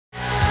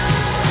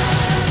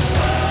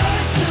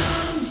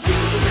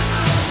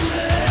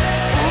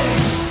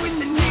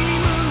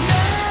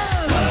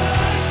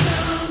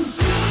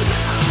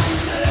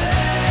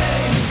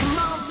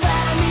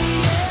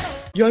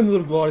Yo, my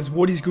little gliders,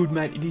 what is good,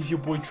 mate? It is your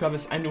boy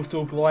Travis and your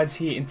Saw Glides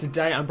here, and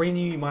today I'm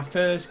bringing you my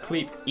first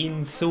clip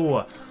in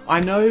Saw. I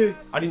know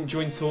I didn't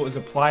join Saw as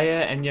a player,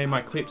 and yeah,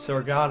 my clips are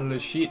regarded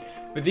as shit,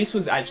 but this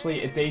was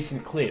actually a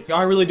decent clip.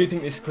 I really do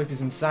think this clip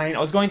is insane.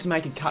 I was going to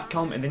make a cut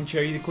com and then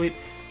show you the clip,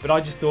 but I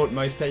just thought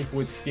most people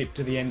would skip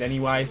to the end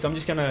anyway, so I'm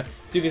just gonna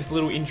do this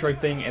little intro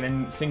thing and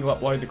then single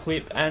upload the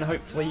clip, and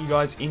hopefully you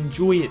guys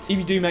enjoy it. If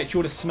you do, make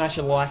sure to smash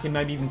a like and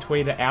maybe even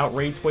tweet it out,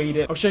 retweet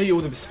it. I'll show you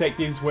all the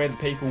perspectives where the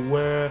people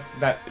were,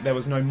 that there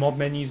was no mob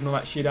menus and all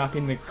that shit up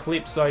in the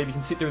clip, so if you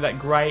can sit through that,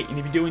 great. And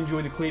if you do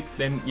enjoy the clip,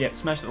 then yeah,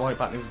 smash the like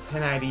button. There's a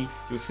 1080,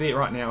 you'll see it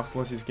right now, so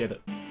let's just get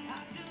it.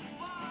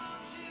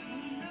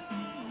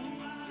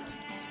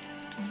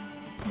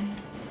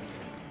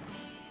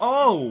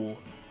 Oh!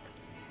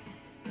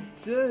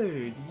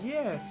 Dude,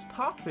 yes,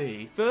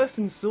 puppy. First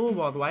in Saw,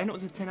 by the way, and it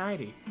was a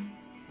 1080.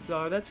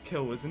 So that's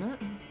cool, isn't it?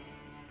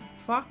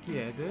 Fuck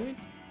yeah, dude.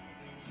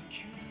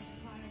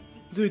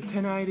 Dude,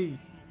 1080.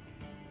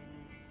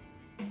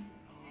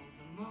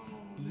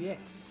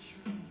 Yes.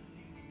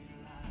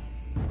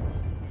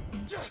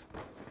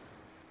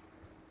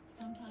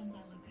 Sometimes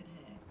I look at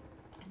her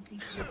and see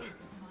traces of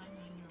my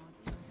 9-year-old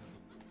self.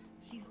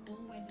 She's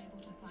always able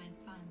to find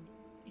fun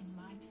in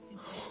life's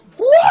simple.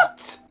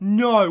 What?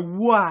 No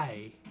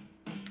way.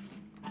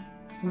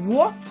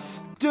 What?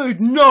 Dude,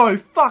 no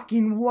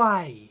fucking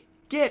way.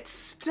 Get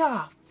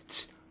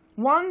stuffed.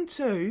 1,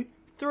 2,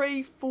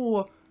 3,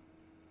 4.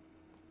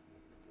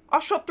 I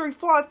shot through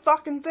 5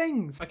 fucking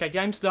things. Okay,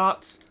 game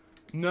starts.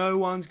 No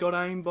one's got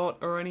aimbot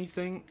or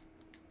anything.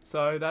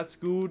 So that's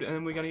good. And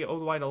then we're going to get all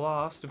the way to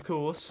last, of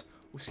course.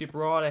 We'll skip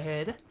right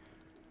ahead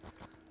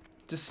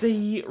to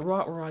see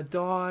right where I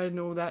died and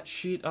all that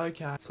shit.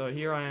 Okay, so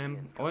here I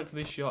am. I went for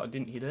this shot. I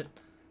didn't hit it.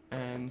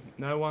 And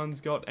no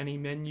one's got any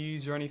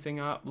menus or anything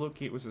up.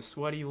 Look, it was a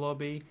sweaty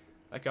lobby.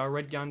 Okay,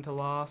 red gun to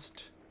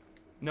last.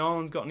 No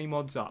one's got any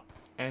mods up.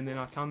 And then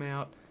I come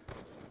out,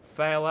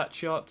 fail that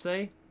shot,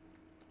 see?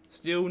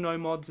 Still no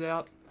mods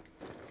out.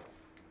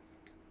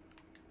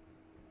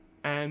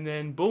 And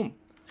then boom.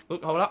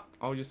 Look, hold up.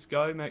 I'll just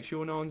go, make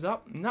sure no one's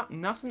up.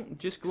 Nothing,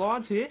 just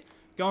glides here.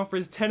 Going for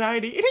his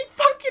 1080. And he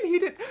fucking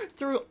hit it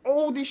through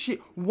all this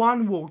shit.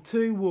 1 wall,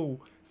 2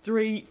 wall,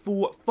 3,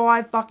 4,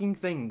 5 fucking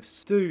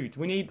things. Dude,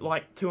 we need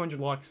like 200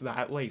 likes for that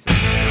at least.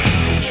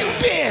 You